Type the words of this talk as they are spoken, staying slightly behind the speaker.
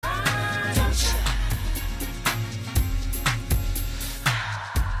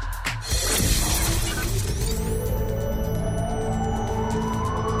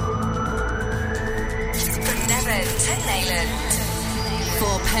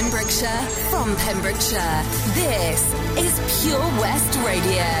Pembrokeshire, from Pembrokeshire, this is Pure West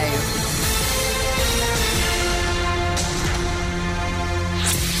Radio.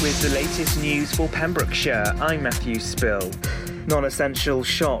 With the latest news for Pembrokeshire, I'm Matthew Spill. Non-essential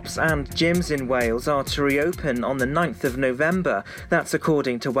shops and gyms in Wales are to reopen on the 9th of November. That's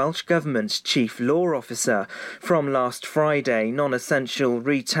according to Welsh Government's Chief Law Officer. From last Friday, non-essential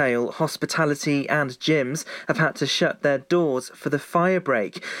retail, hospitality and gyms have had to shut their doors for the fire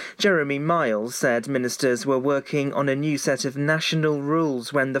break. Jeremy Miles said ministers were working on a new set of national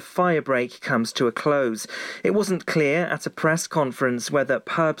rules when the fire break comes to a close. It wasn't clear at a press conference whether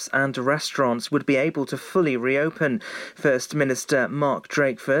pubs and restaurants would be able to fully reopen. First Minister Mark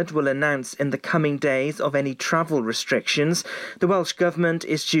Drakeford will announce in the coming days of any travel restrictions. The Welsh Government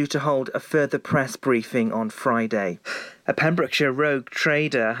is due to hold a further press briefing on Friday. A Pembrokeshire rogue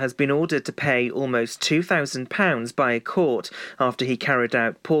trader has been ordered to pay almost £2,000 by a court after he carried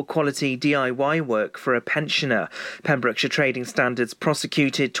out poor quality DIY work for a pensioner. Pembrokeshire Trading Standards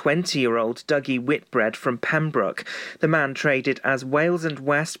prosecuted 20-year-old Dougie Whitbread from Pembroke. The man traded as Wales and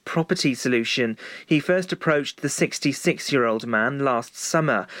West Property Solution. He first approached the 66-year-old man last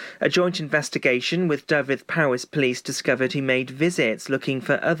summer. A joint investigation with Dyfed Powys Police discovered he made visits looking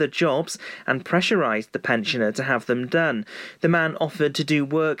for other jobs and pressurised the pensioner to have them done. The man offered to do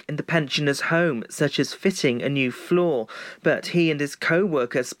work in the pensioner's home, such as fitting a new floor, but he and his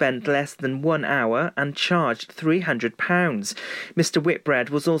co-worker spent less than 1 hour and charged £300. Mr Whitbread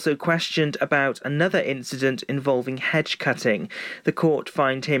was also questioned about another incident involving hedge cutting. The court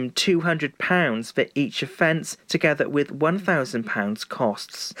fined him £200 for each offence, together with £1,000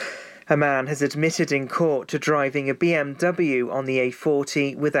 costs. A man has admitted in court to driving a BMW on the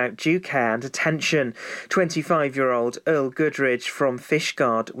A40 without due care and attention. 25-year-old Earl Goodridge from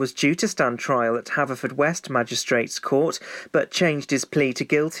Fishguard was due to stand trial at Haverfordwest Magistrates Court, but changed his plea to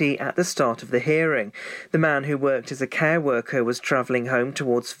guilty at the start of the hearing. The man who worked as a care worker was travelling home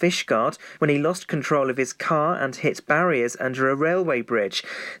towards Fishguard when he lost control of his car and hit barriers under a railway bridge.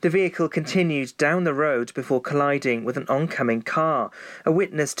 The vehicle continued down the road before colliding with an oncoming car. A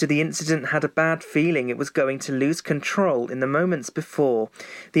witness to the incident had a bad feeling it was going to lose control in the moments before.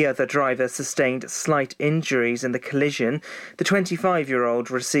 The other driver sustained slight injuries in the collision. The 25-year-old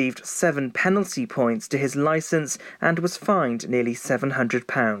received 7 penalty points to his licence and was fined nearly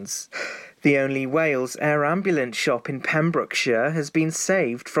 £700. The only Wales air ambulance shop in Pembrokeshire has been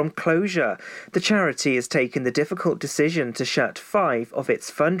saved from closure. The charity has taken the difficult decision to shut 5 of its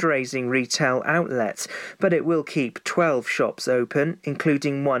fundraising retail outlets, but it will keep 12 shops open,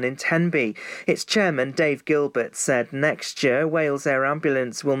 including one in Tenby. Its chairman, Dave Gilbert, said next year Wales Air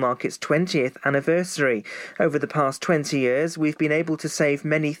Ambulance will mark its 20th anniversary. Over the past 20 years, we've been able to save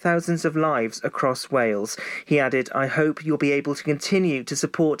many thousands of lives across Wales. He added, "I hope you'll be able to continue to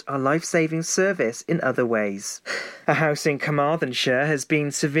support our life-saving service in other ways." A house in Carmarthenshire has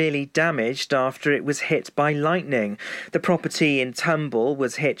been severely damaged after it was hit by lightning. The property in Tumble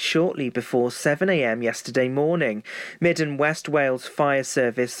was hit shortly before 7 a.m. yesterday morning. Mid and West Wales Fire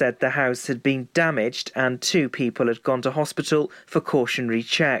Service said the house had been damaged and 2 people had gone to hospital for cautionary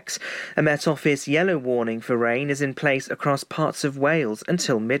checks. A Met Office yellow warning for rain is in place across parts of Wales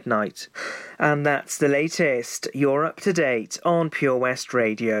until midnight. And that's the latest. You're up to date on Pure West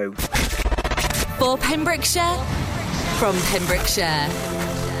Radio. For Pembrokeshire, from Pembrokeshire,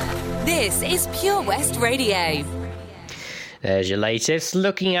 this is Pure West Radio. There's your latest.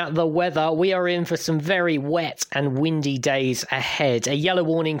 Looking at the weather, we are in for some very wet and windy days ahead. A yellow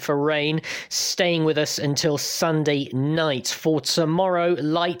warning for rain staying with us until Sunday night. For tomorrow,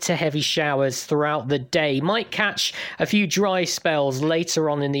 light to heavy showers throughout the day. Might catch a few dry spells later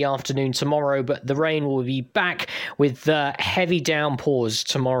on in the afternoon tomorrow, but the rain will be back with heavy downpours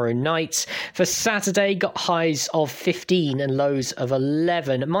tomorrow night. For Saturday, got highs of 15 and lows of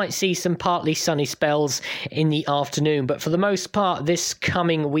 11. Might see some partly sunny spells in the afternoon, but for the most part this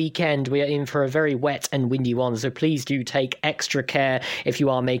coming weekend we are in for a very wet and windy one, so please do take extra care if you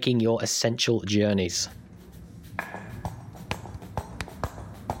are making your essential journeys.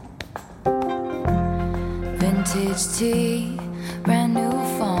 Vintage tea, brand new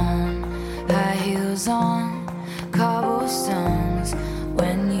phone, high heels on, cobblestones.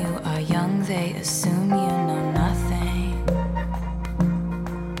 When you are young they assume you know nothing.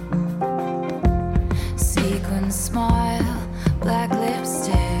 Sequin smile, black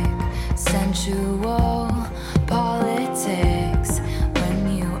lipstick, sensual politics.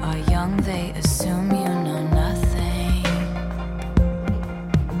 When you are young they assume you know nothing.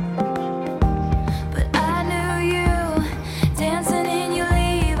 But I knew you dancing in your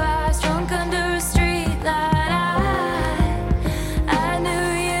Levi's, drunk under a street light. I knew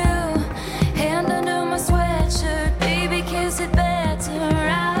you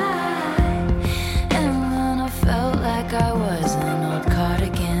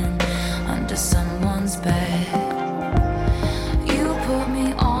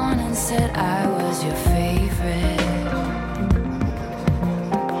said I was your favorite.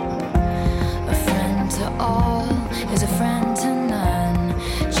 A friend to all is a friend to none.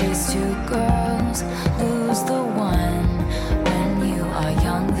 Chase two girls, lose the one. When you are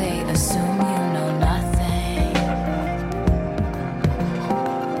young, they assume you know nothing.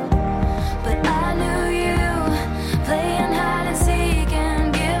 But I knew you, playing hide and seek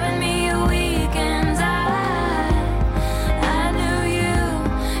and giving me your weekends. I knew you,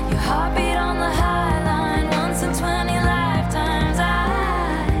 your heartbeat on the high line, once in 20 lifetimes.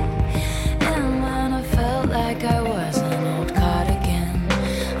 And when I felt like I was an old cardigan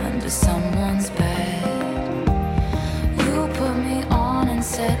under someone's bed, you put me on and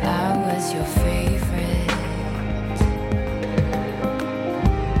said I was your favorite.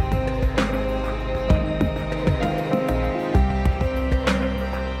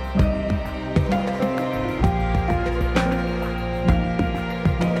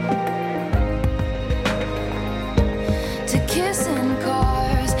 To kiss in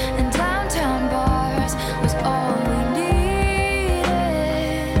cars and downtown bars was all we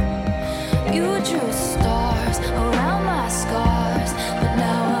needed. You drew stars around my scars, but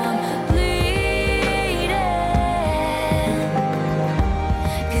now I'm bleeding.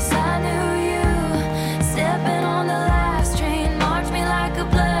 'Cause I knew you, stepping on the last train, marked me like a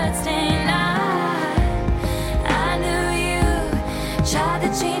bloodstain. I knew you, tried to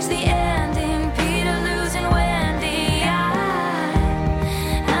change the ending, Peter losing Wendy.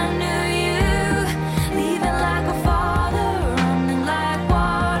 I knew you, leaving like a father, running like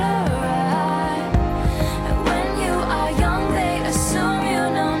water. And when you are young, they assume you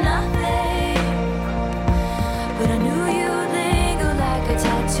know nothing. But I knew you'd linger like a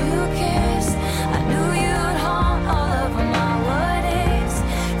tattoo kiss. I knew you'd haunt all over my what ifs.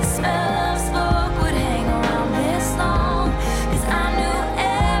 The smell of smoke would hang around this long. 'Cause I knew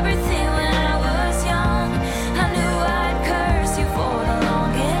everything when I was young. I knew I'd curse you for the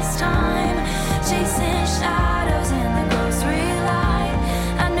longest time, chasing shadows in the grocery line.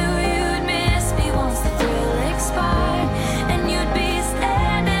 I knew you'd miss me once the thrill expired, and you'd be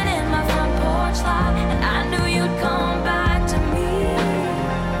standing in my front porch light. And I knew you'd come back to me.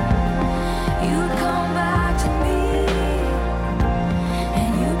 You'd come back to me.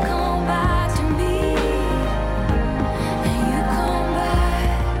 And you'd come back to me. And you'd come back.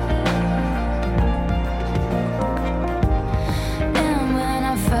 And when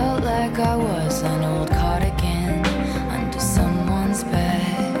I felt like I was an old cardigan under someone's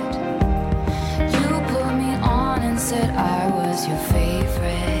bed, you put me on and said I was your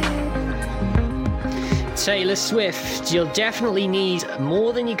favorite. Taylor Swift, you'll definitely need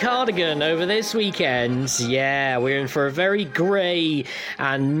more than your cardigan over this weekend. Yeah, we're in for a very grey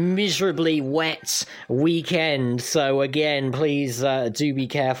and miserably wet weekend. So again, please do be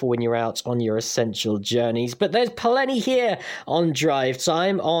careful when you're out on your essential journeys. But there's plenty here on Drive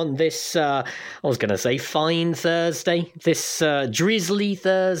Time on this, I was going to say fine Thursday, this drizzly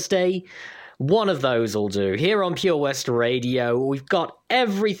Thursday. One of those will do. Here on Pure West Radio, we've got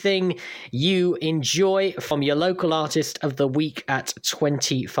everything you enjoy from your local artist of the week at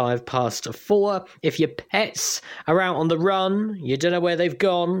 4:25. If your pets are out on the run, you don't know where they've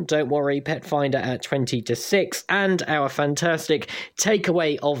gone, don't worry, Pet Finder at 6:20. And our fantastic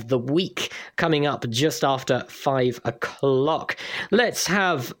takeaway of the week coming up just after 5 o'clock. Let's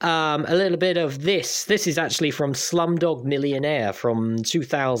have a little bit of this. This is actually from Slumdog Millionaire from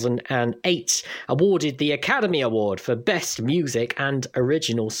 2008, awarded the Academy Award for Best Music and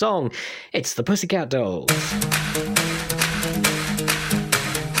Original Song. It's the Pussycat Dolls.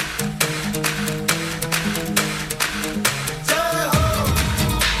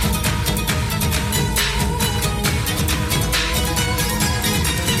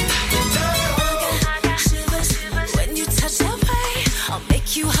 When you touch that way, I'll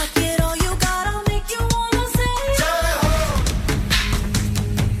make you hot, get all you got, I'll make you wanna say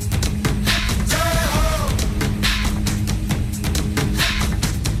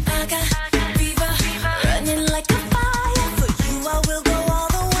I got fever, running like a fire. For you I will go all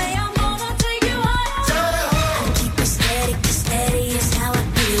the way, I'm gonna take you higher. I keep it steady, 'cause steady is how I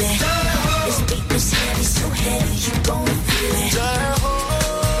feel it. This beat is heavy, so heavy, you gon' feel it. You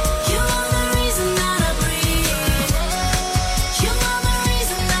are the reason that I breathe. You are the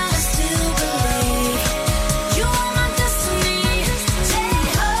reason that I still believe. You are my destiny.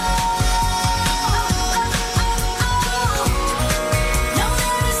 No,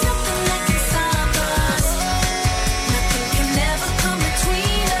 there is nothing that can stop us. Nothing can ever come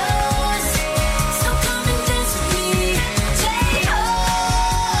between us. So come and dance with me.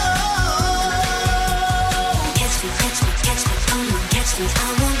 Catch me, catch me, catch me, come on, catch me. I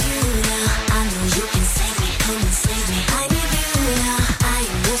want you to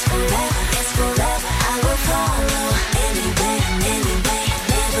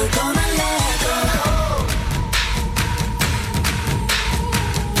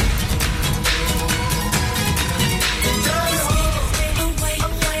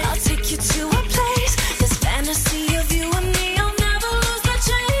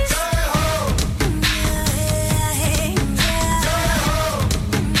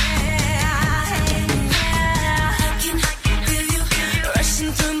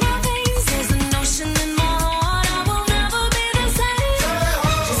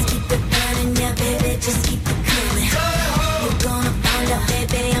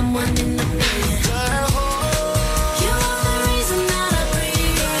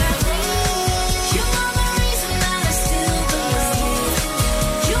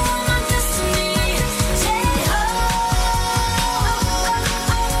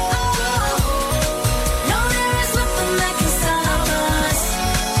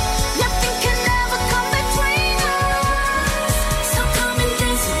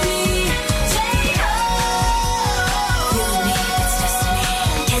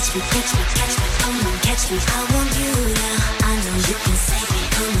catch me, catch me, catch me, come on, catch me. I want you now. I know you can save me,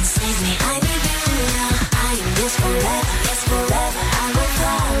 come and save me. I need you now. I am yours forever, yes forever. I will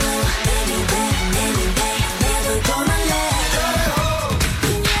follow anywhere, anyway. Never gonna let go.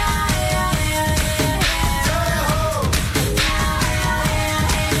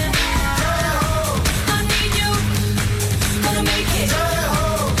 I need you, gonna make it.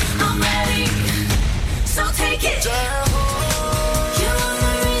 I'm ready, so take it.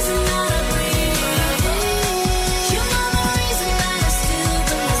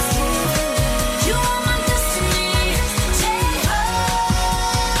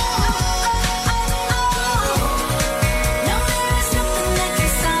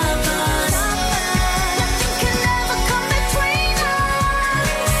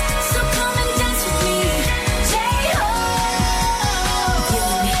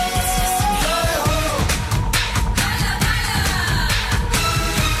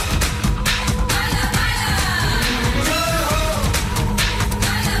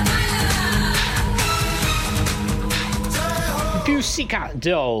 Pussycat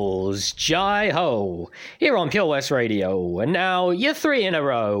Dolls, Jai Ho, here on Pure West Radio. And now, you're 3 in a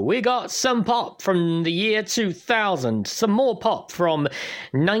row. We got some pop from the year 2000, some more pop from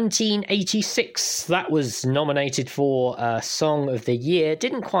 1986. That was nominated for Song of the Year.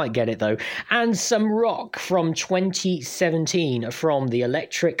 Didn't quite get it, though. And some rock from 2017 from the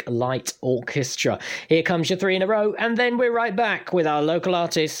Electric Light Orchestra. Here comes your 3 in a row, and then we're right back with our local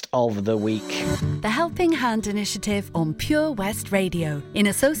artist of the week. The Helping Hand Initiative on Pure West Radio, in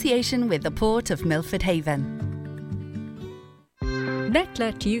association with the Port of Milford Haven.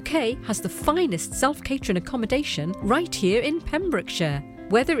 Netlet UK has the finest self-catering accommodation right here in Pembrokeshire.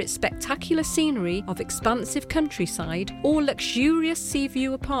 Whether it's spectacular scenery of expansive countryside or luxurious sea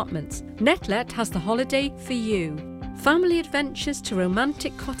view apartments, Netlet has the holiday for you. Family adventures to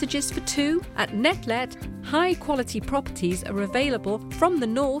romantic cottages for two. At Netlet, high-quality properties are available from the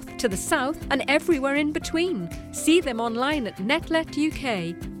north to the south and everywhere in between. See them online at Netlet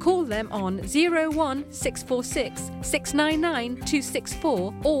UK. Call them on 01646 699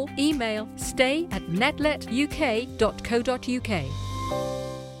 264 or email stay@netletuk.co.uk.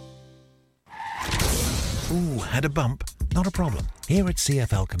 Ooh, had a bump? Not a problem. Here at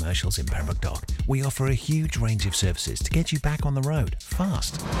CFL Commercials in Pembroke Dock, we offer a huge range of services to get you back on the road,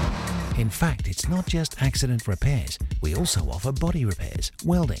 fast. In fact, it's not just accident repairs. We also offer body repairs,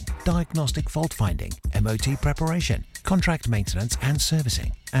 welding, diagnostic fault finding, MOT preparation, contract maintenance and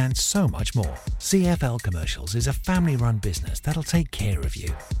servicing, and so much more. CFL Commercials is a family-run business that'll take care of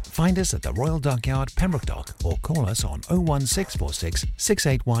you. Find us at the Royal Dockyard, Pembroke Dock, or call us on 01646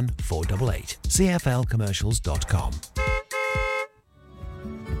 681 488. CFLcommercials.com.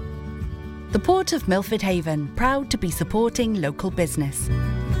 The Port of Milford Haven, proud to be supporting local business.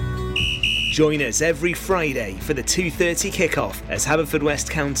 Join us every Friday for the 2:30 kickoff as Haverfordwest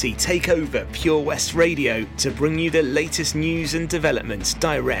County take over Pure West Radio to bring you the latest news and developments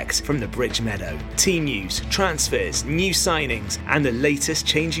direct from the Bridge Meadow. Team news, transfers, new signings and the latest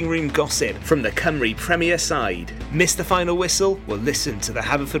changing room gossip from the Cymru Premier side. Miss the final whistle? Well, listen to the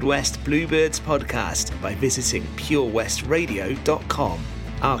Haverfordwest Bluebirds podcast by visiting purewestradio.com.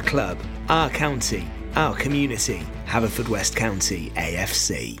 Our club, our county, our community. Haverfordwest County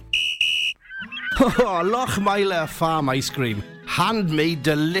AFC. Oh, Lochmeyler Farm Ice Cream. Handmade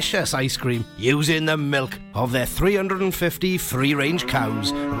delicious ice cream using the milk of their 350 free-range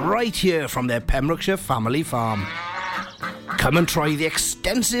cows right here from their Pembrokeshire family farm. Come and try the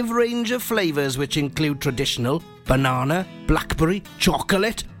extensive range of flavours which include traditional, banana, blackberry,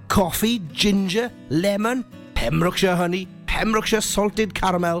 chocolate, coffee, ginger, lemon, Pembrokeshire honey, Pembrokeshire salted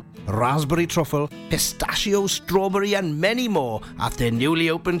caramel, raspberry truffle, pistachio, strawberry and many more at their newly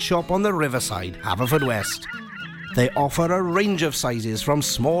opened shop on the Riverside, Haverfordwest. They offer a range of sizes from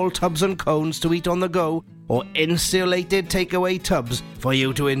small tubs and cones to eat on the go or insulated takeaway tubs for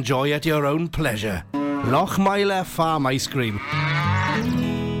you to enjoy at your own pleasure. Lochmeyler Farm Ice Cream.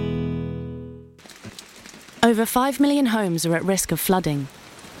 Over 5 million homes are at risk of flooding,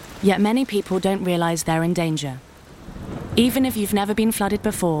 yet many people don't realise they're in danger. Even if you've never been flooded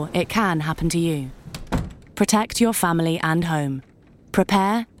before, it can happen to you. Protect your family and home.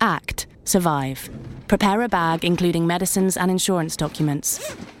 Prepare, act, survive. Prepare a bag including medicines and insurance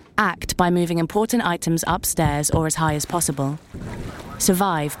documents. Act by moving important items upstairs or as high as possible.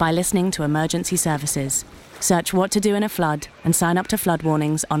 Survive by listening to emergency services. Search what to do in a flood and sign up to flood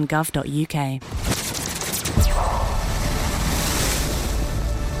warnings on gov.uk.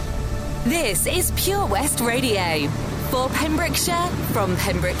 This is Pure West Radio. For Pembrokeshire, from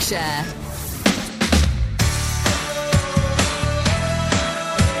Pembrokeshire.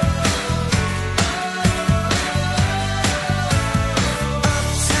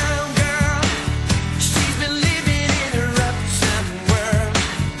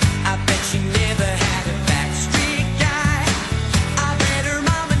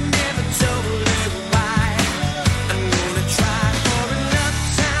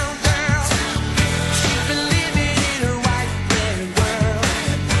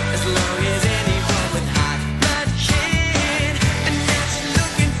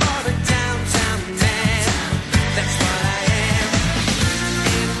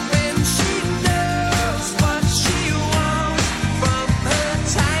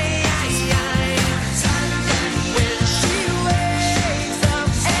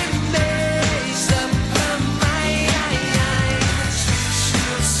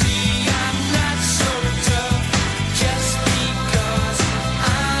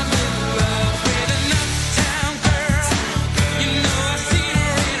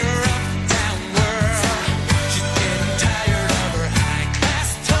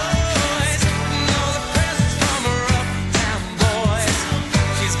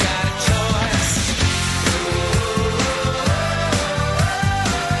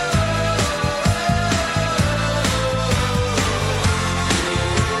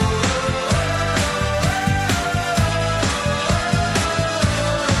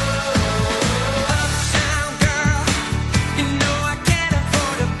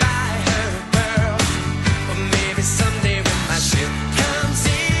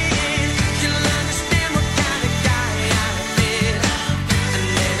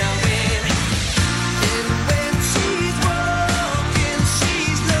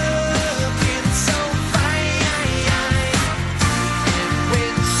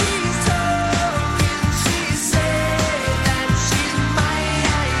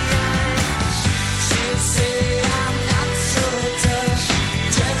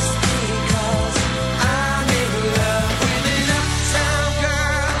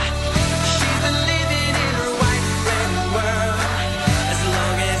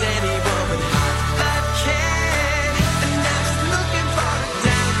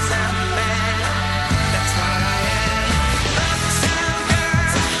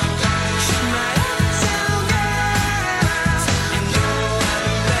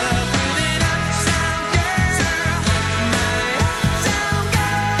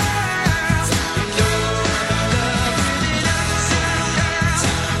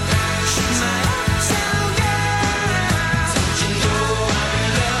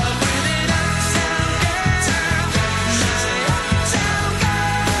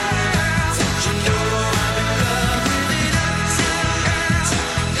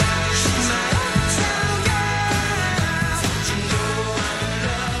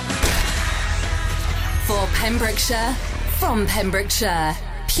 Pembrokeshire, from Pembrokeshire,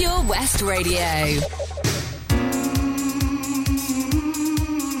 Pure West Radio.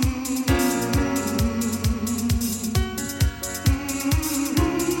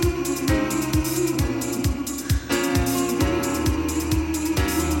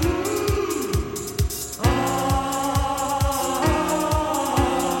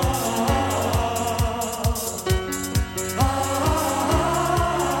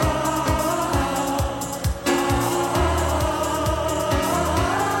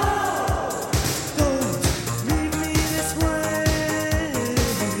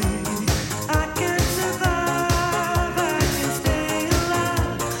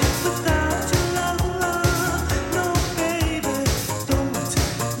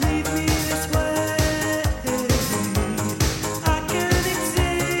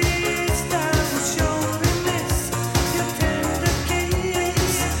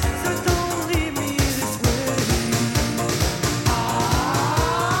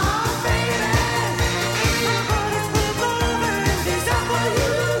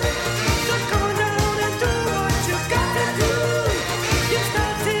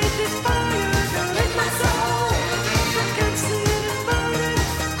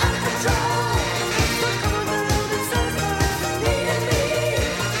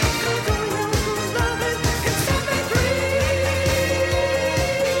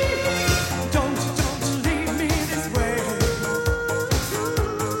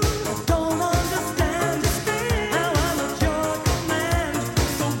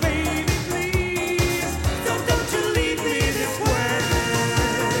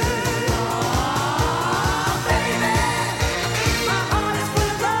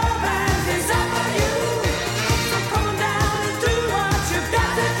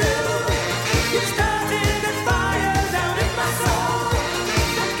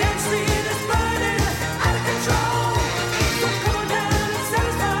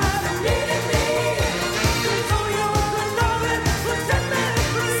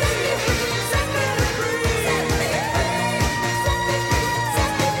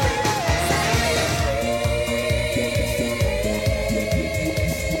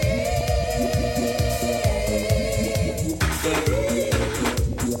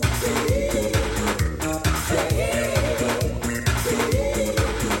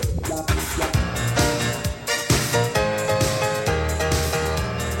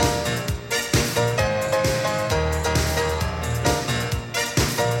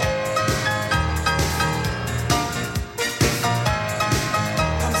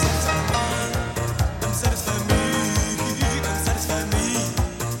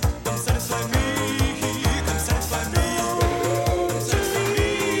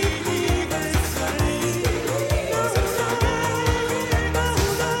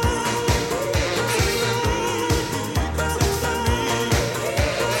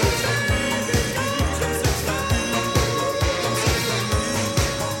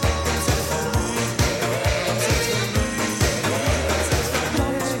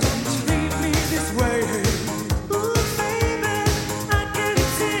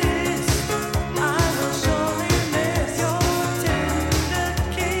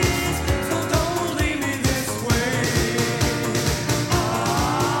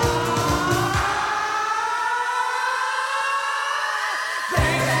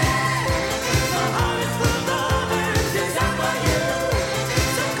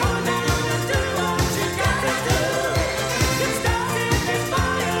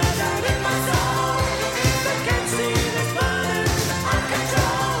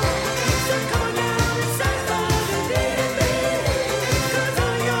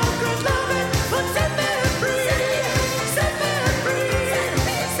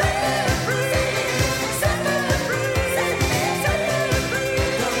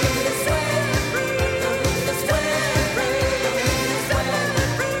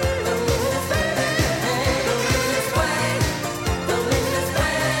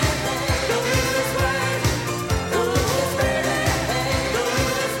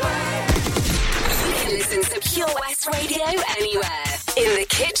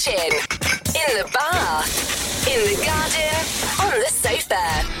 kitchen, in the bath, in the garden, on the sofa,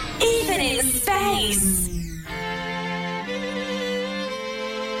 even in space.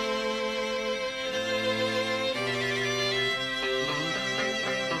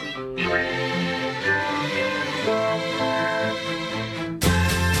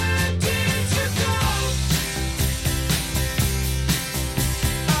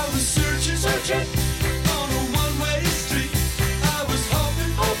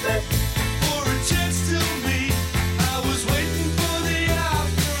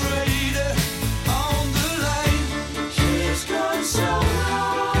 On the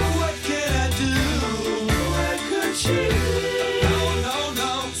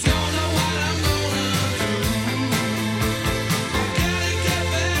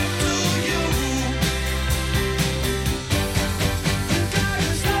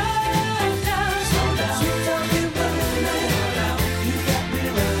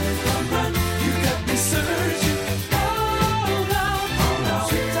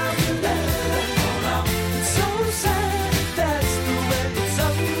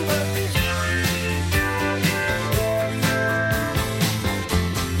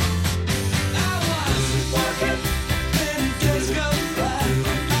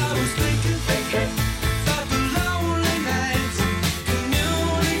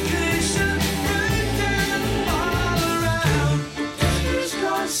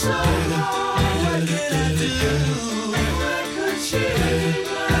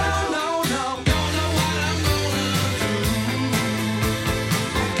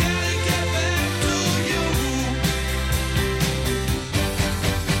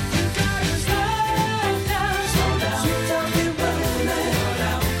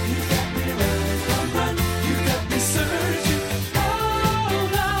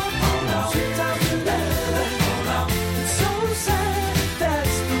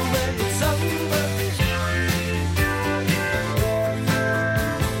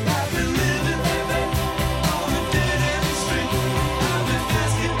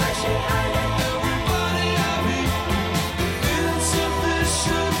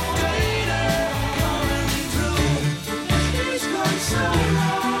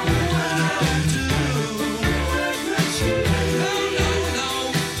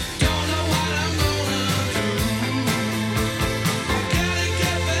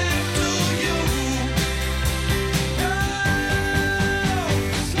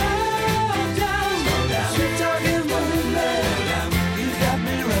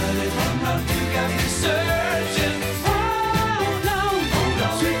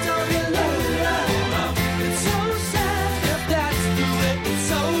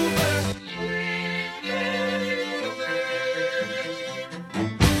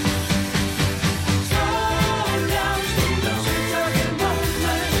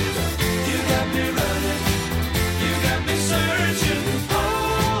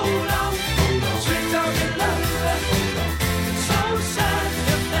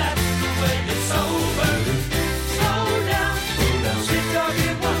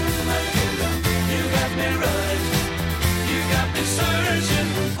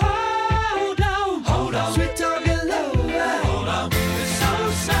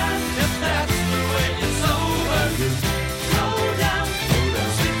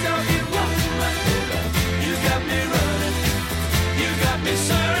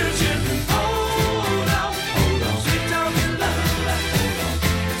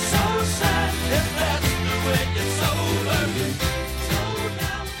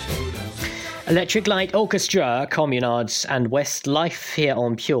Electric Light Orchestra, Communards and Westlife here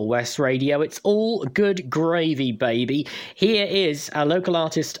on Pure West Radio. It's all good gravy, baby. Here is our local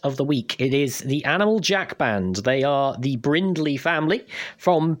artist of the week. It is the Animal Jack Band. They are the Brindley family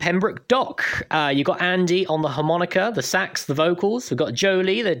from Pembroke Dock. You've got Andy on the harmonica, the sax, the vocals. We've got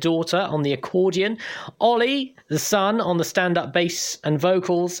Jolie, their daughter, on the accordion. Ollie, the son, on the stand-up bass and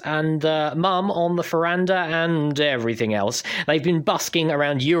vocals. And Mum on the faranda and everything else. They've been busking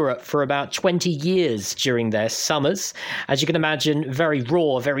around Europe for about 20 years during their summers. As you can imagine, very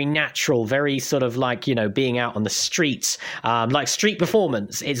raw, very natural, very sort of like, you know, being out on the streets, like street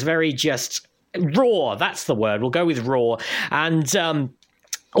performance. It's very just raw. That's the word. We'll go with raw. And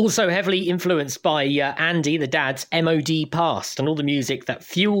also heavily influenced by Andy, the dad's MOD past and all the music that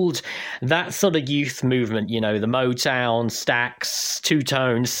fueled that sort of youth movement, you know, the Motown, Stax,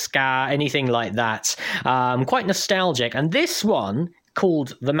 two-tone, ska, anything like that. Quite nostalgic. And this one,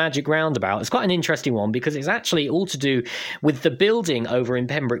 called The Magic Roundabout, it's quite an interesting one because it's actually all to do with the building over in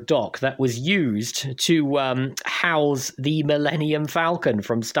Pembroke Dock that was used to house the Millennium Falcon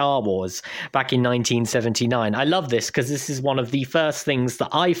from Star Wars back in 1979. I love this because this is one of the first things that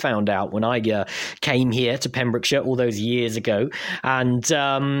I found out when I came here to Pembrokeshire all those years ago, and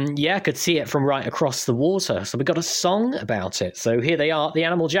I could see it from right across the water. So we got a song about it. So here they are, the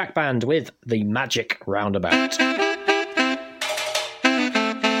Animal Jack Band with The Magic Roundabout.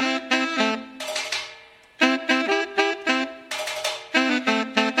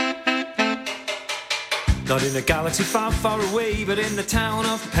 Not in a galaxy far, far away, but in the town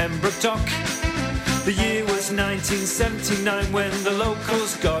of Pembroke Dock. The year was 1979 when the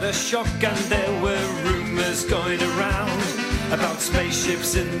locals got a shock, and there were rumours going around about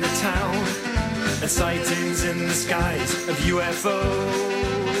spaceships in the town and sightings in the skies of UFOs.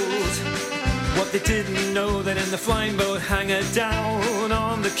 What they didn't know, that in the flying boat hangar down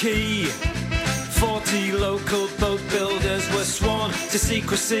on the quay, 40 local boat builders were sworn to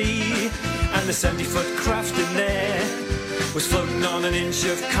secrecy, and the 70-foot craft in there was floating on an inch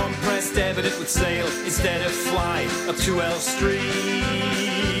of compressed air, but it would sail instead of fly up to Elstree.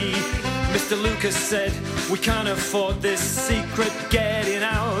 Mr. Lucas said, we can't afford this secret getting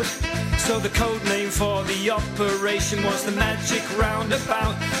out, so the code name for the operation was the Magic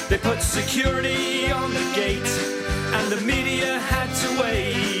Roundabout. They put security on the gate, and the media had to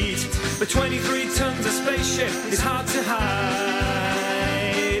wait, but 23 tons of spaceship is hard to hide,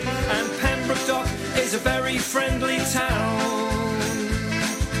 and Pembroke Dock is a very friendly town.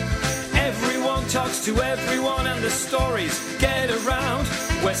 Everyone talks to everyone and the stories get around.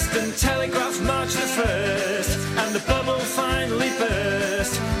 Western Telegraph March the 1st, and the bubble finally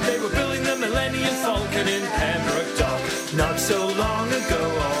burst. They were building the Millennium Falcon in Pembroke Dock not so long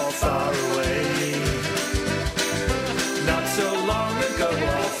ago, all far away. Not so long ago,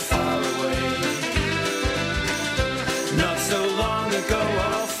 all far away. Not so long ago,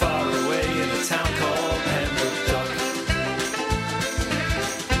 all far away, in a town called Pembroke Dock.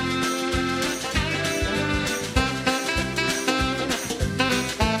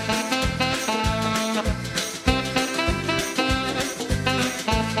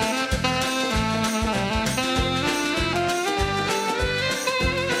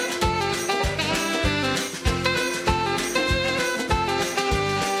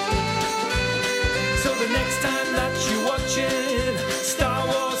 So the next time that you're watching Star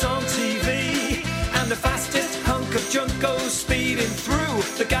Wars on TV, and the fastest hunk of junk goes speeding through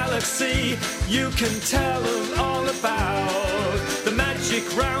the galaxy, you can tell them all about the Magic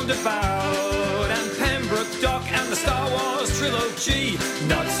Roundabout and Pembroke Dock and the Star Wars trilogy.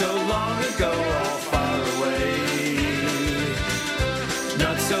 Not so long ago, all far away.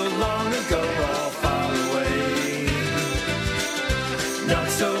 Not so long ago, all far away. Not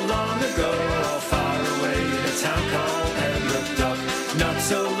so long ago, all far away, in a town called Pembroke Dock. Not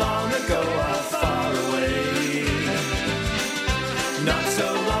so long ago, all far away. Not so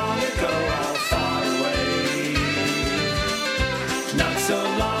long ago, all far away. Not so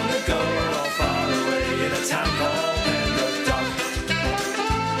long ago, all far away, in a town called Pembroke Dock.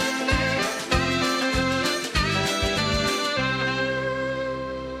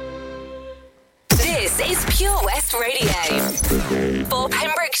 This is Pure West Radio. For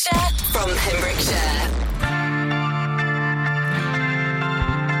Pembrokeshire, from Pembrokeshire.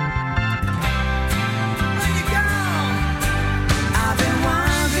 I've been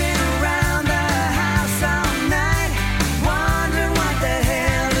wandering around the house all night, wondering what the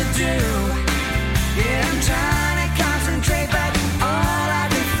hell to do. Yeah, I'm trying to concentrate, but all I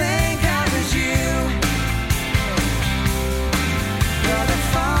can think of is you. Well, the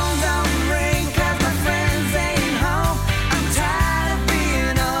phone don't ring 'cause my friends ain't home. I'm tired of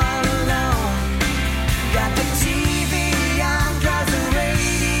being all alone.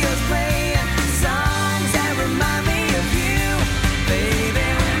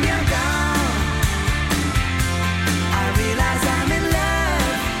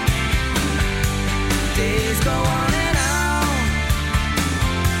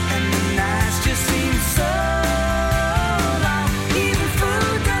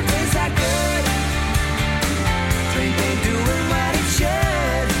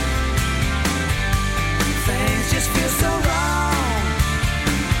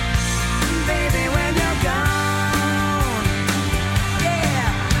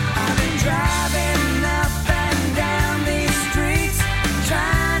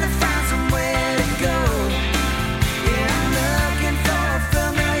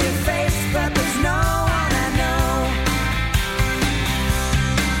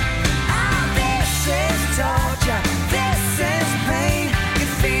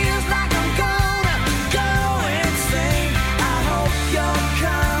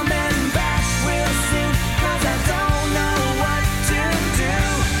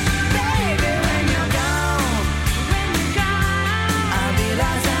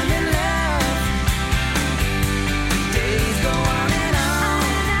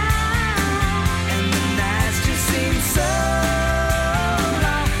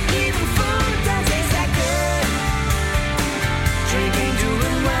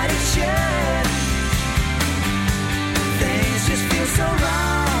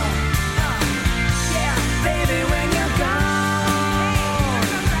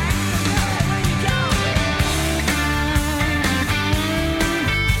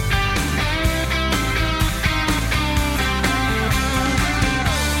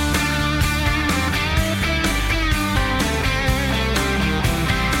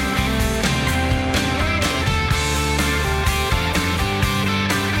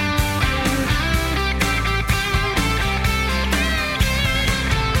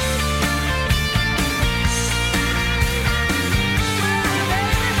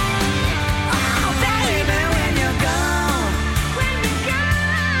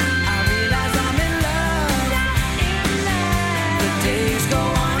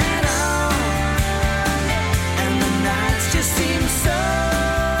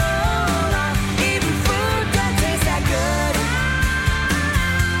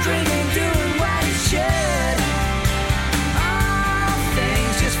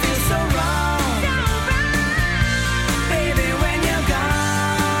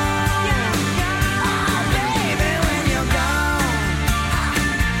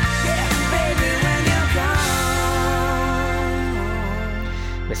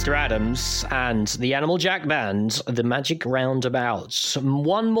 Adams and the Animal Jack Band, The Magic Roundabout.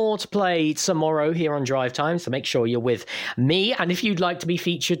 One more to play tomorrow here on Drive Time, so make sure you're with me. And if you'd like to be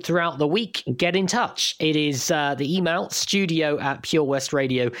featured throughout the week, get in touch. It is the email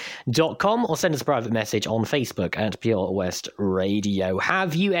studio@purewestradio.com, or send us a private message on Facebook at Pure West Radio.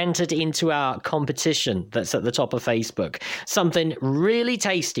 Have you entered into our competition that's at the top of Facebook? Something really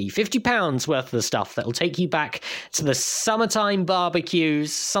tasty, £50 worth of the stuff that will take you back to the summertime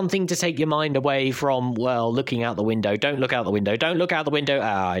barbecues, something to take your mind away from, well, looking out the window. Don't look out the window. Don't look out the window.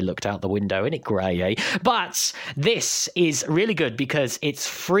 I looked out the window. Isn't it grey, eh? But this is really good because it's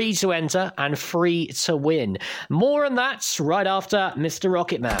free to enter and free to win. More on that right after Mr.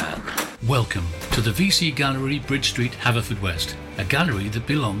 Rocketman. Welcome to the VC Gallery, Bridge Street, Haverfordwest, a gallery that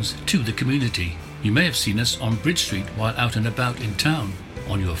belongs to the community. You may have seen us on Bridge Street while out and about in town.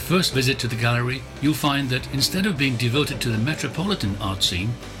 On your first visit to the gallery, you'll find that instead of being devoted to the metropolitan art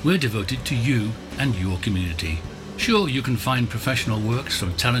scene, we're devoted to you and your community. Sure, you can find professional works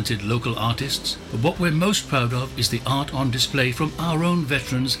from talented local artists, but what we're most proud of is the art on display from our own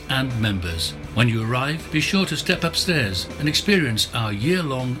veterans and members. When you arrive, be sure to step upstairs and experience our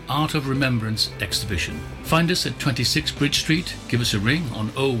year-long Art of Remembrance exhibition. Find us at 26 Bridge Street, give us a ring on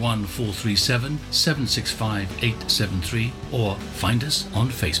 01437 765 873, or find us on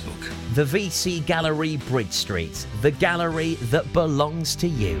Facebook. The VC Gallery, Bridge Street, the gallery that belongs to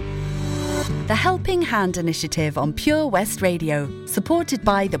you. The Helping Hand initiative on Pure West Radio, supported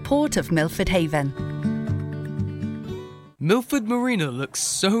by the Port of Milford Haven. Milford Marina looks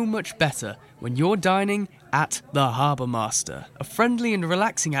so much better when you're dining at the Harbour Master, a friendly and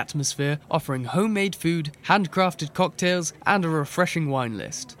relaxing atmosphere offering homemade food, handcrafted cocktails and a refreshing wine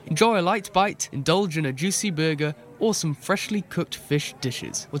list. Enjoy a light bite, indulge in a juicy burger or some freshly cooked fish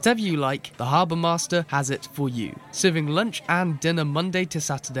dishes. Whatever you like, the Harbour Master has it for you. Serving lunch and dinner Monday to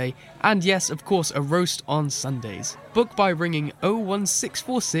Saturday, and yes, of course, a roast on Sundays. Book by ringing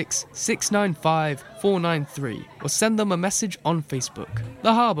 01646 695 493 or send them a message on Facebook.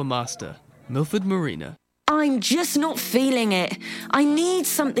 The Harbour Master, Milford Marina. I'm just not feeling it. I need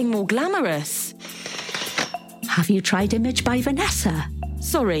something more glamorous. Have you tried Image by Vanessa?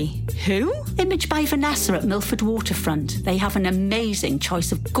 Sorry, who? Image by Vanessa at Milford Waterfront. They have an amazing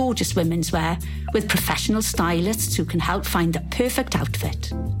choice of gorgeous women's wear with professional stylists who can help find the perfect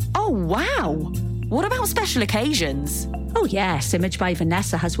outfit. Oh, wow. What about special occasions? Oh yes, Image by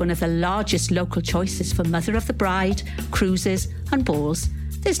Vanessa has one of the largest local choices for Mother of the Bride, cruises and balls.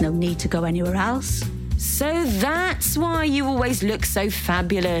 There's no need to go anywhere else. So that's why you always look so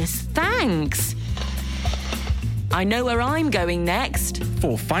fabulous. Thanks. I know where I'm going next.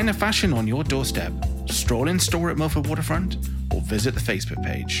 For finer fashion on your doorstep, stroll in store at Milford Waterfront or visit the Facebook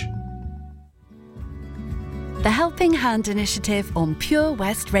page. The Helping Hand initiative on Pure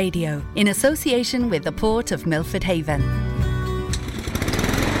West Radio, in association with the Port of Milford Haven.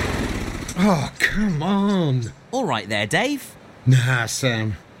 Oh, come on. All right there, Dave. Nah,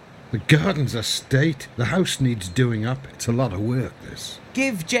 Sam. The garden's a state. The house needs doing up. It's a lot of work, this.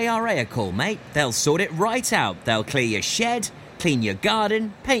 Give JRA a call, mate. They'll sort it right out. They'll clear your shed, clean your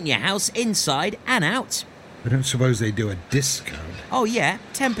garden, paint your house inside and out. I don't suppose they do a discount. Oh yeah,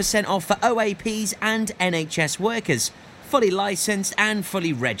 10% off for OAPs and NHS workers. Fully licensed and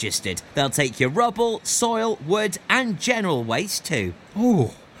fully registered. They'll take your rubble, soil, wood and general waste too.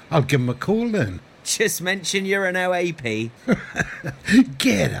 Oh, I'll give them a call then. Just mention you're an OAP.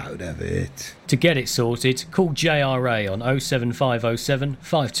 Get out of it. To get it sorted, call JRA on 07507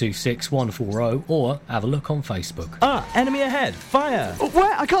 526 140 or have a look on Facebook. Ah, enemy ahead. Fire. Oh,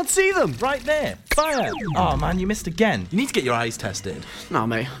 where? I can't see them. Right there. Fire. Oh, man, you missed again. You need to get your eyes tested. Nah,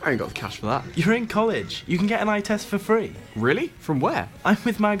 mate, I ain't got the cash for that. You're in college. You can get an eye test for free. Really? From where? I'm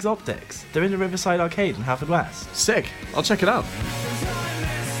with Mags Optics. They're in the Riverside Arcade in Haverfordwest. Sick. I'll check it out.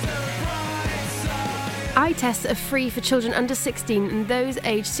 Eye tests are free for children under 16 and those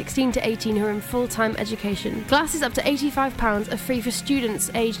aged 16 to 18 who are in full-time education. Glasses up to £85 are free for students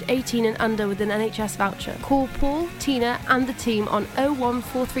aged 18 and under with an NHS voucher. Call Paul, Tina and the team on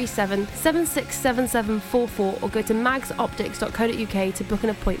 01437 767744 or go to magsoptics.co.uk to book an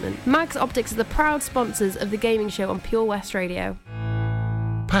appointment. Mags Optics are the proud sponsors of the gaming show on Pure West Radio.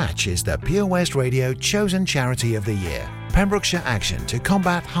 Patch is the Pure West Radio chosen charity of the year. Pembrokeshire Action to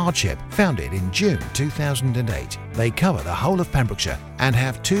Combat Hardship, founded in June 2008. They cover the whole of Pembrokeshire and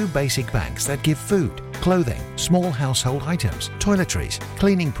have 2 basic banks that give food, clothing, small household items, toiletries,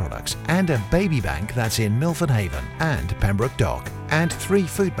 cleaning products, and a baby bank that's in Milford Haven and Pembroke Dock, and 3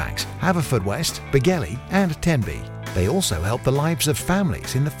 food banks, Haverfordwest, Begelly and Tenby. They also help the lives of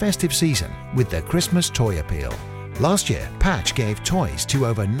families in the festive season with their Christmas toy appeal. Last year, Patch gave toys to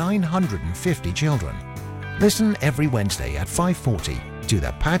over 950 children. Listen every Wednesday at 5:40 to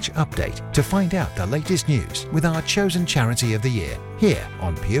the Patch Update to find out the latest news with our chosen charity of the year here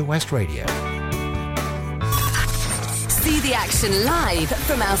on Pure West Radio. See the action live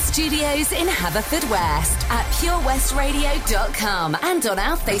from our studios in Haverfordwest at purewestradio.com and on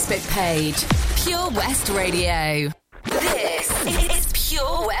our Facebook page, Pure West Radio. This is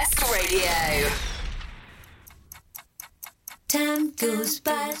Pure West Radio. Time goes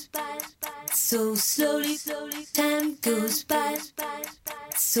by so slowly. Time goes by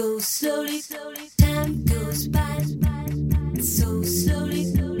so slowly. Time goes by so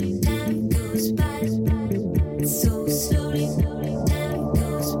slowly. Time goes by so slowly. Time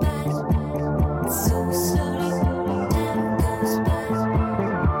goes by so slowly. Time goes by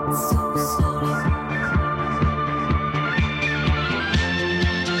so slowly.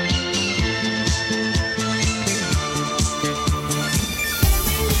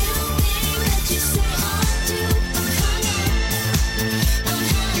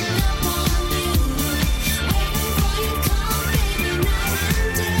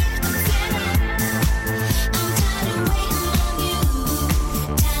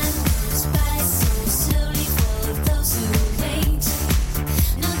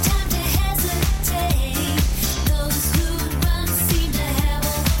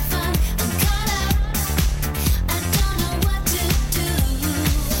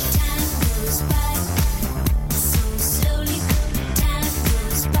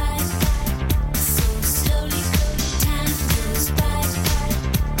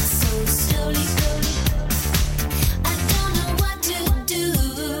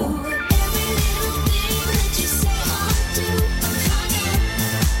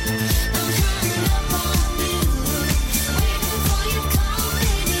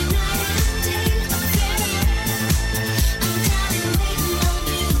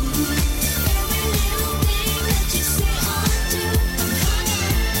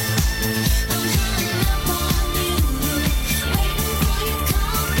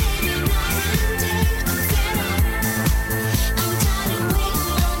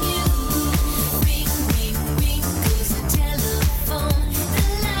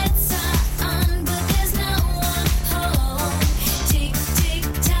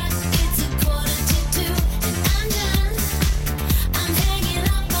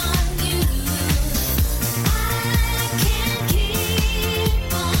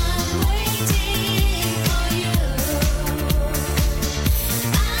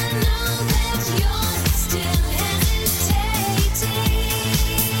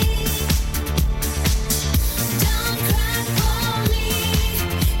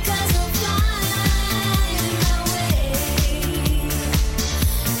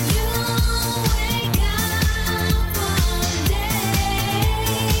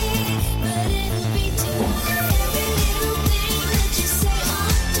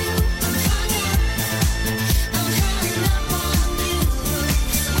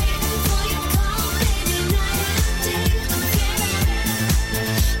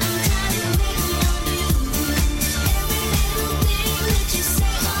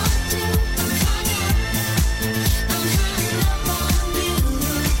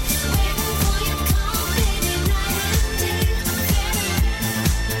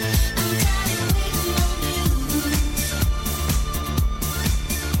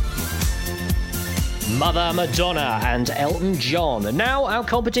 Mother Madonna and Elton John. Now our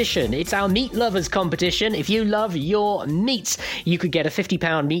competition. It's our Meat Lovers competition. If you love your meat, you could get a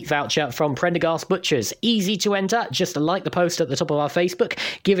 £50 meat voucher from Prendergast Butchers. Easy to enter. Just like the post at the top of our Facebook.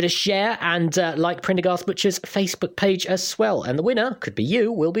 Give it a share and like Prendergast Butchers' Facebook page as well. And the winner, could be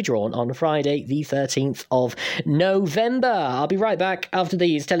you, will be drawn on Friday the 13th of November. I'll be right back after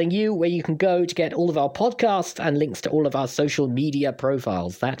these telling you where you can go to get all of our podcasts and links to all of our social media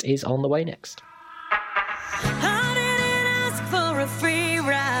profiles. That is on the way next. I didn't ask for a free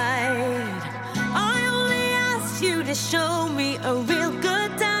ride. I only asked you to show me a real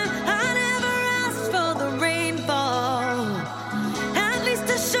good time. I never asked for the rainfall. At least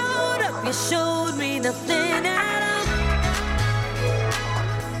I showed up. You showed me nothing at all.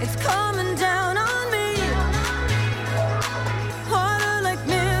 It's coming down on me. Harder like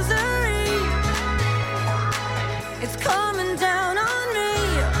misery. It's coming down on me.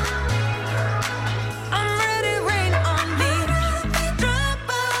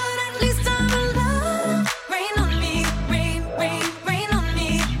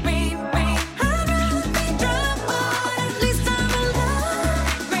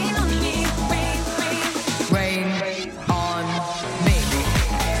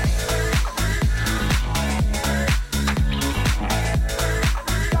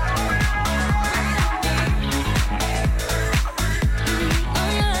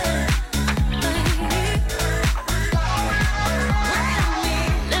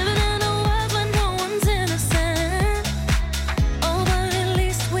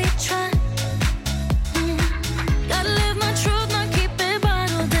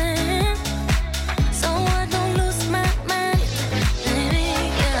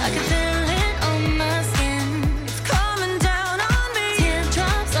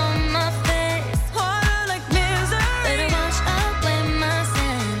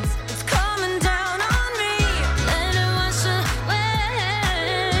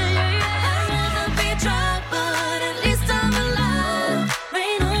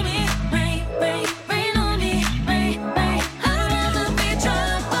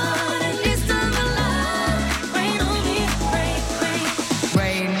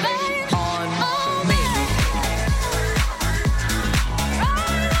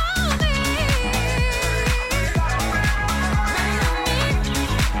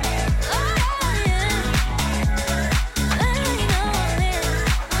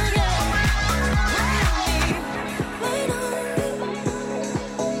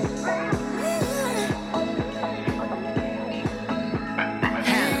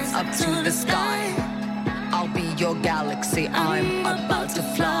 up to the sky. I'll be your galaxy, I'm about to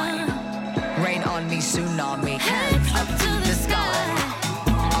fly. Rain on me, tsunami, hands up to the sky.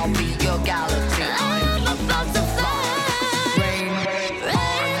 I'll be your galaxy, I'm about to fly. Rain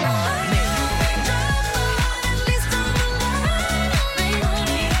on me.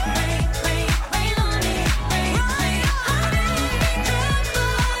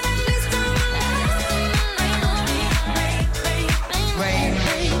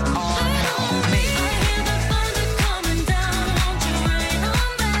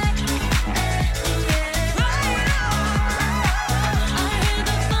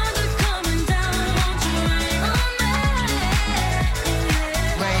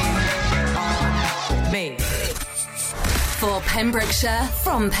 For Pembrokeshire,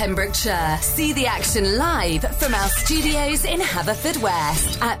 from Pembrokeshire. See the action live from our studios in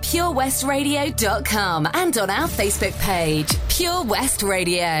Haverfordwest at purewestradio.com and on our Facebook page, Pure West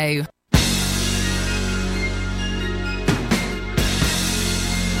Radio.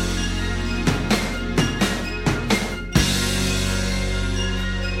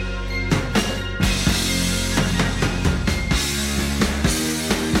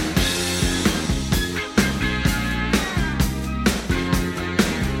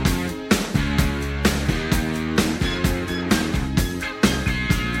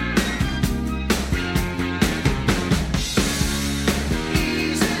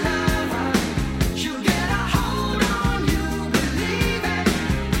 Easy now.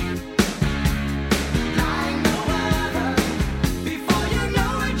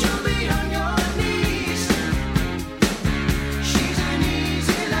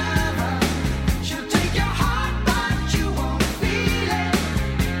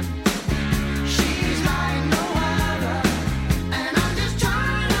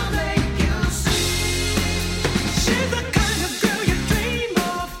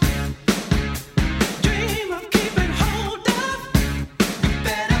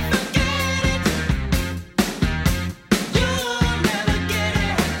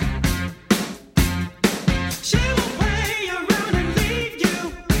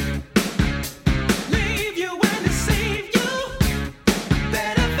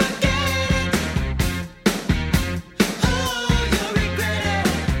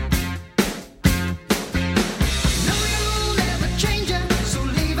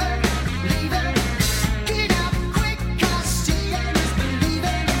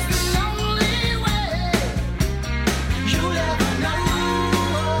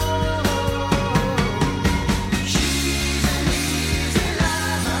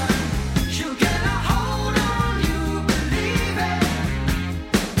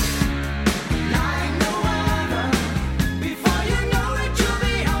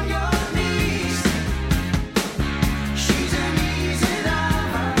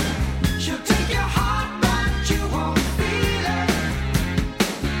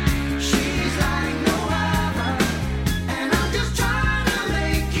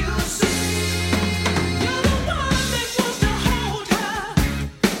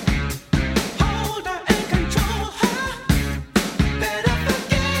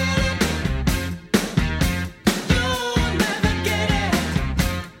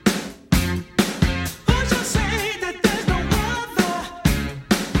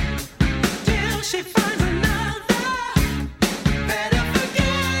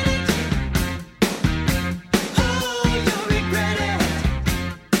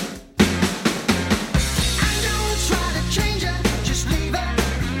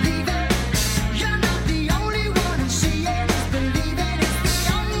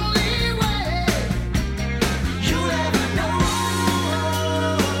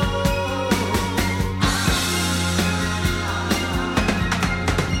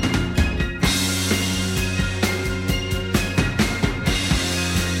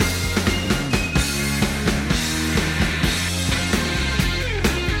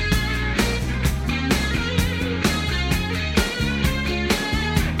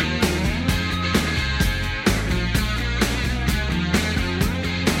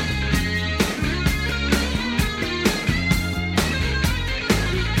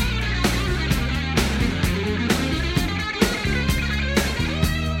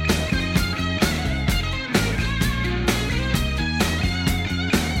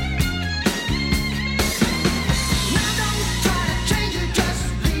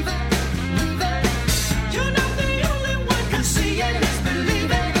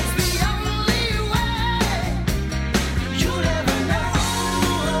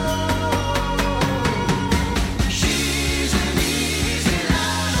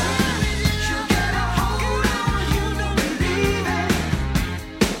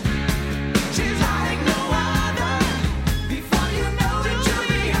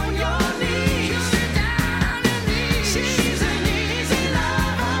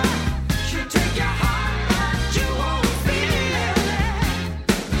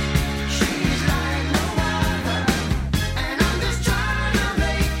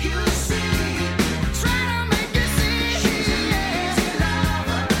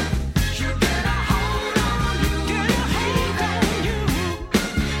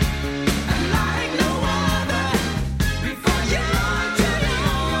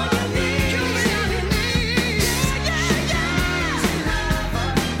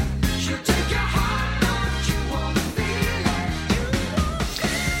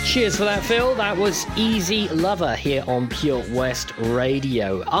 Cheers for that, Phil. That was Easy Lover here on Pure West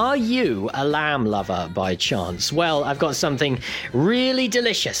Radio. Are you a lamb lover by chance? Well, I've got something really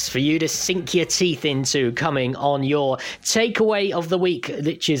delicious for you to sink your teeth into coming on your takeaway of the week,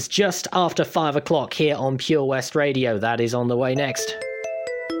 which is just after 5 o'clock here on Pure West Radio. That is on the way next.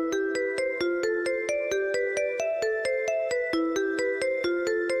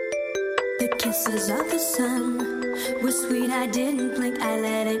 The kisses of the sun were sweet, I didn't blink, I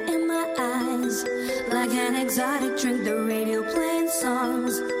let it in my eyes. Like an exotic drink, the radio playing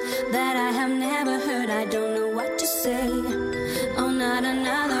songs that I have never heard, I don't know what to say. Oh, not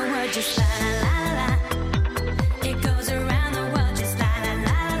another word, just la la la la. It goes around the world, just la la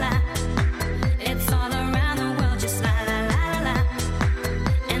la la. It's all around the world, just la la la la.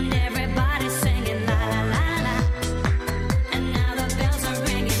 And everybody's singing la la la la. And now the bells are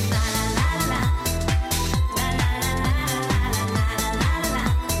ringing la la la la. La la la la la la la la.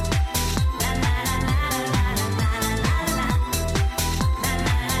 La la la la la la la la. La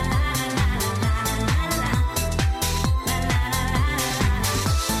la la la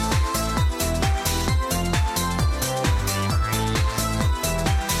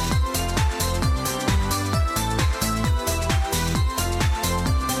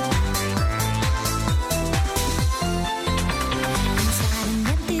Inside an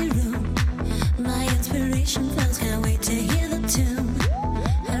empty room, my inspiration flows, can't wait to hear the tune.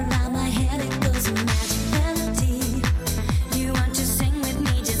 Around my head it goes a magic melody. You want to sing with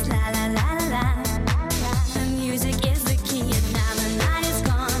me, just la la la la la. The music is the key, and now the night is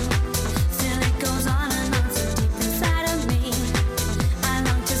gone. Still it goes on and on, so deep inside of me. I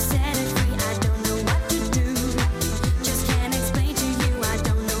long to set it free, I don't know what to do. Just can't explain to you, I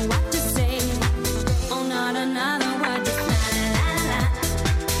don't know what to say. Oh, not another word, just la la la la.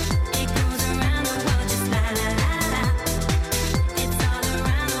 It goes around the world, just la la la la. It's all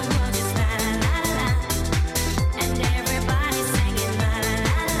around the world, just la la la la. And everybody's singing la la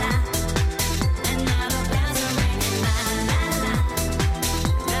la la. And now the bells are ringing la la la la.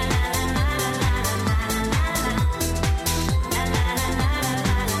 La la la la la la la la. La la la la la la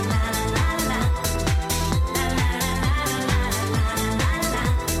la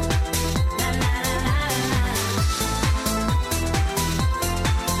la. La la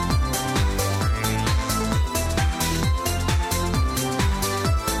la la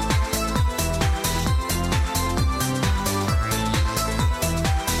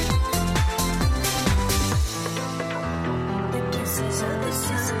the kisses of the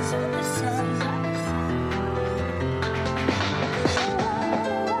sun.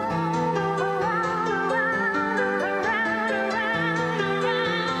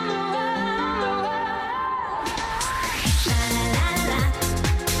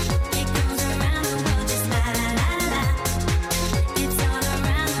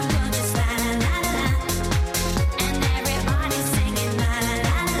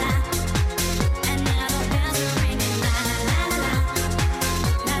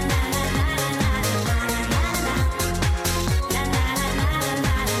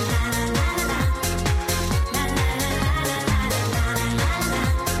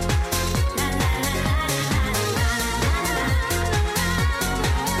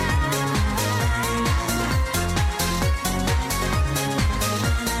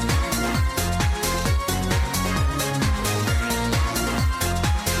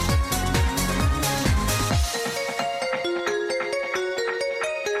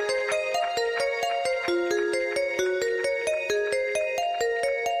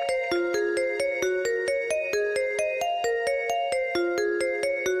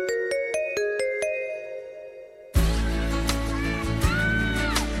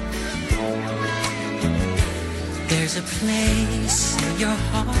 There's a place in your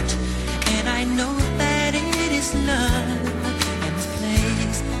heart, and I know that it is love. And this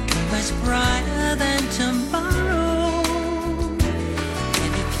place is much brighter than tomorrow.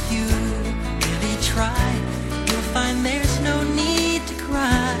 And if you really try, you'll find there's no need to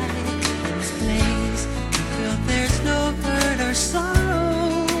cry. In this place, you feel there's no hurt or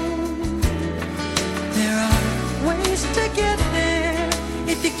sorrow. There are ways to get there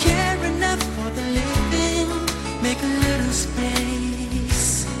if you care enough for the living. Make a little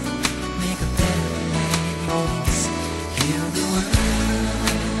space, make a better place, heal the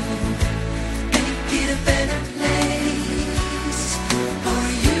world, make it a better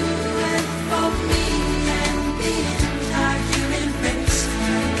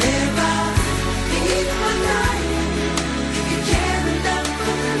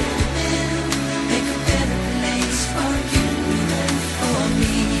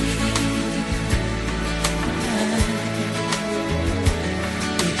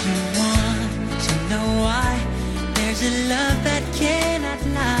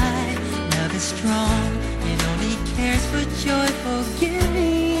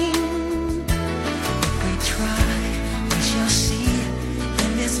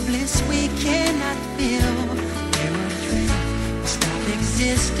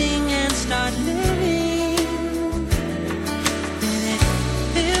resting and start living.